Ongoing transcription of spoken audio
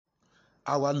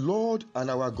Our Lord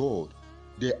and our God,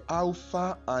 the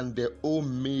Alpha and the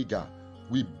Omega,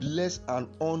 we bless and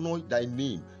honor thy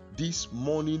name this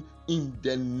morning in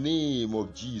the name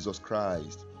of Jesus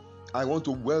Christ. I want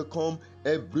to welcome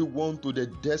everyone to the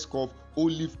desk of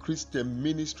Olive Christian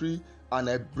Ministry, and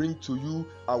I bring to you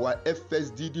our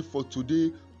FSDD for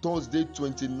today, Thursday,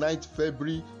 29th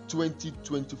February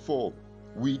 2024,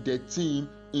 with the theme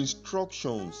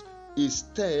Instructions, a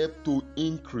Step to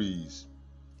Increase.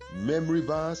 Memory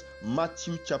verse,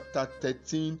 Matthew chapter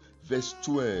 13, verse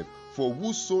 12. For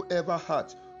whosoever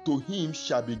hath, to him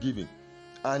shall be given,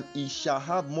 and he shall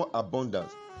have more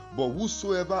abundance. But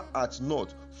whosoever hath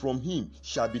not, from him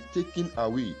shall be taken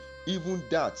away, even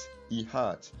that he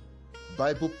hath.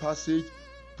 Bible passage,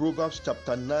 Proverbs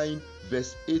chapter 9,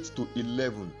 verse 8 to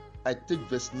 11. I take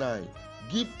verse 9.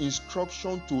 Give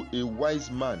instruction to a wise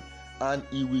man, and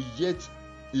he will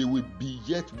be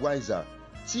yet wiser.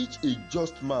 Teach a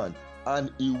just man,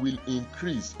 and he will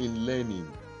increase in learning.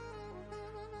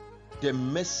 The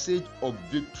message of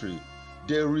victory.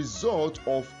 The result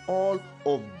of all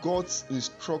of God's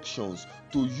instructions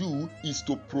to you is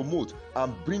to promote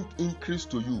and bring increase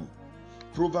to you.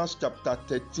 Proverbs chapter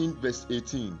 13, verse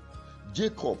 18.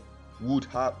 Jacob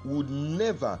would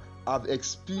never have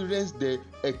experienced the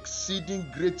exceeding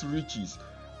great riches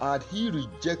had he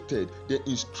rejected the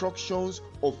instructions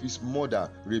of his mother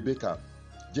Rebekah.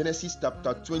 Genesis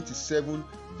chapter 27,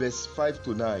 verse 5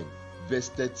 to 9, verse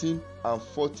 13 and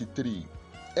 43.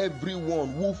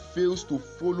 Everyone who fails to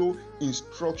follow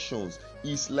instructions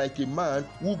is like a man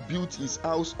who built his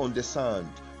house on the sand.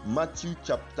 Matthew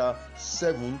chapter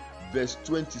 7, verse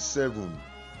 27.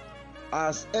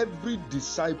 As every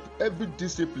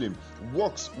discipline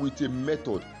works with a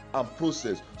method and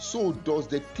process, so does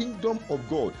the kingdom of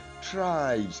God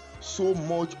thrives so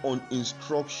much on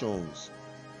instructions.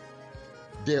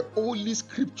 The Holy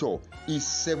Scripture is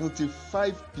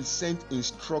 75%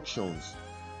 instructions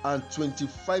and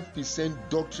 25%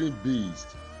 doctrine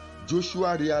based.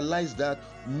 Joshua realized that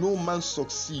no man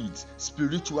succeeds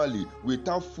spiritually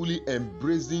without fully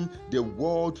embracing the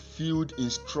word-filled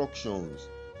instructions.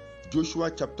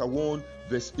 Joshua chapter 1,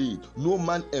 verse 8. No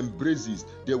man embraces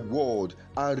the word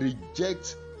and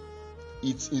rejects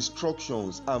its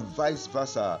instructions, and vice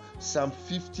versa. Psalm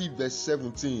 50, verse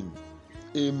 17.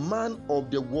 A man of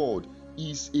the word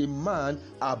is a man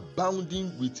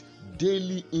abounding with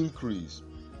daily increase.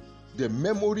 The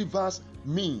memory verse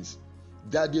means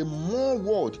that the more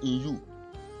word in you,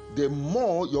 the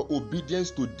more your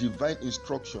obedience to divine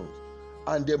instructions,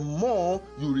 and the more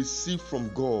you receive from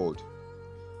God.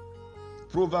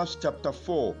 Proverbs chapter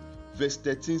 4, verse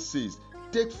 13 says,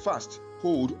 take fast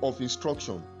hold of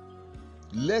instruction.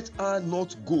 Let her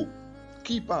not go.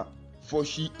 Keep her, for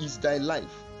she is thy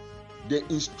life. The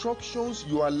instructions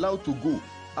you are allowed to go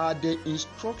are the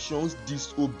instructions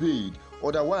disobeyed.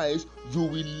 Otherwise, you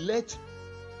will let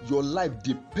your life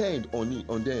depend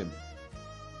on them.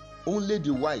 Only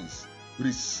the wise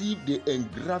receive the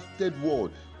engrafted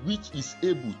word, which is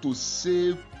able to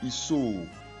save his soul.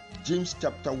 James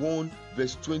chapter 1,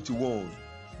 verse 21.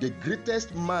 The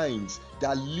greatest minds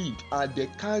that lived are the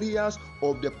carriers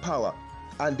of the power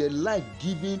and the life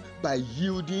given by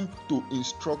yielding to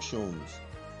instructions.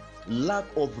 Lack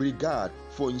of regard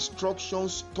for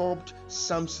instructions stopped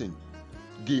Samson,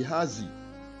 Gehazi,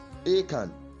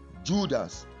 Achan,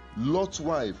 Judas, Lot's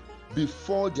wife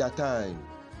before their time.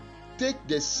 Take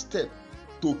the step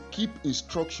to keep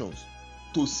instructions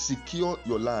to secure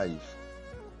your life.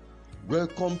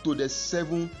 Welcome to the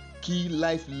 7 key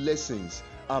life lessons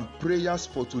and prayers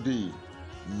for today.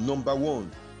 Number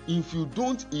 1, if you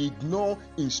don't ignore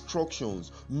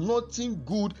instructions, nothing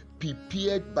good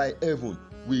prepared by heaven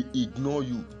will ignore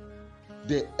you.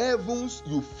 The heavens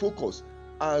you focus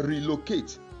and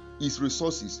relocate its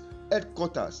resources,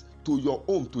 headquarters to your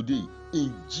home today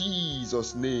in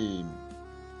Jesus' name.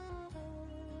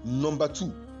 Number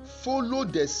 2, follow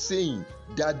the saying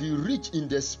that the rich in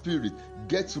the spirit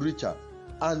gets richer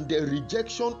and the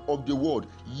rejection of the world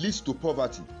leads to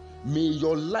poverty. May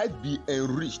your life be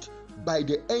enriched by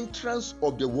the entrance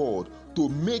of the word to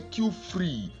make you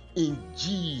free in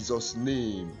Jesus'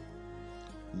 name.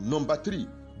 Number 3,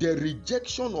 the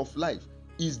rejection of life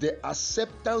is the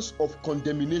acceptance of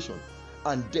condemnation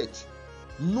and death.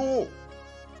 No,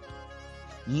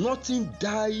 nothing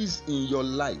dies in your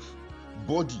life,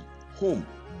 body, home,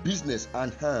 business,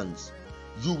 and hands.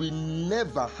 You will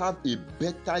never have a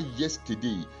better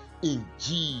yesterday in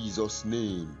Jesus'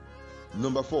 name.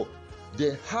 Number 4,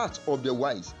 the heart of the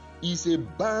wise is a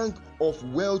bank of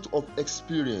wealth of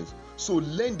experience. So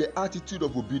learn the attitude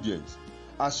of obedience.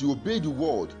 As you obey the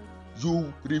word,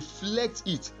 you reflect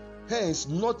it Hence,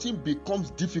 nothing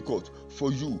becomes difficult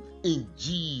for you in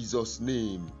Jesus'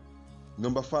 name.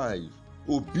 Number 5,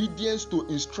 obedience to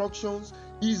instructions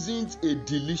isn't a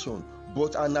deletion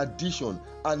but an addition,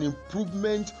 an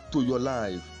improvement to your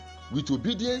life. With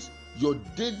obedience, your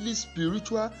daily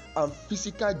spiritual and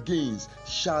physical gains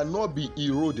shall not be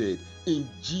eroded in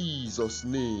Jesus'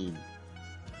 name.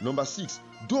 Number 6,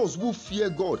 those who fear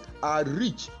God are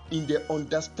rich in the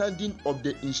understanding of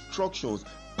the instructions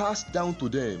passed down to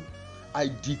them. I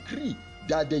decree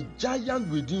that the giant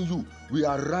within you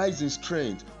will arise in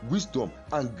strength, wisdom,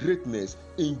 and greatness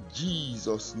in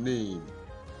Jesus' name.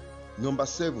 Number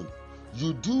 7,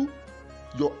 you do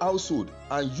your household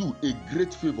and you a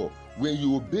great favor when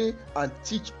you obey and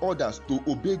teach others to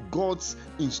obey God's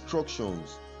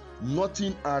instructions.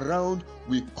 Nothing around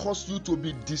will cause you to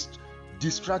be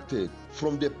distracted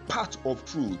from the path of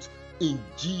truth in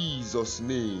Jesus'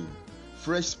 name.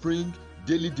 Fresh Spring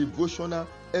Daily Devotional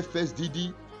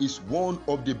FSDD is one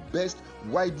of the best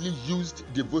widely used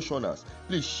devotionals.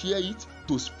 Please share it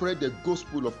to spread the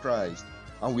gospel of Christ.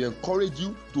 And we encourage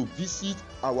you to visit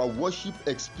our Worship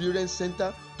Experience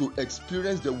Center to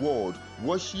experience the word,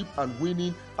 worship and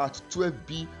winning at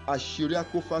 12B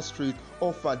Ashiriakofa Street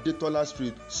off Adetola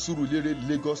Street, Surulere,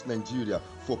 Lagos, Nigeria.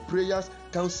 For prayers,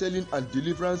 counseling and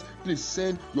deliverance, please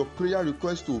send your prayer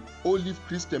request to Olive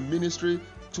Christian Ministry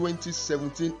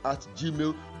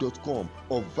 2017@gmail.com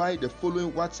or via the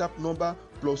following WhatsApp number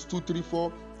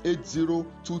 +234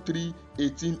 8023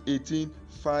 1818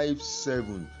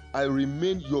 57. I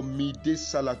remain your midday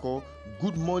Salako.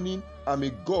 Good morning, and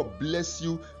may God bless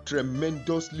you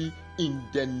tremendously in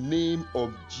the name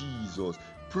of Jesus.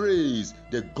 Praise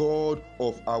the God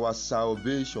of our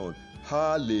salvation.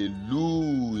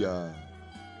 Hallelujah.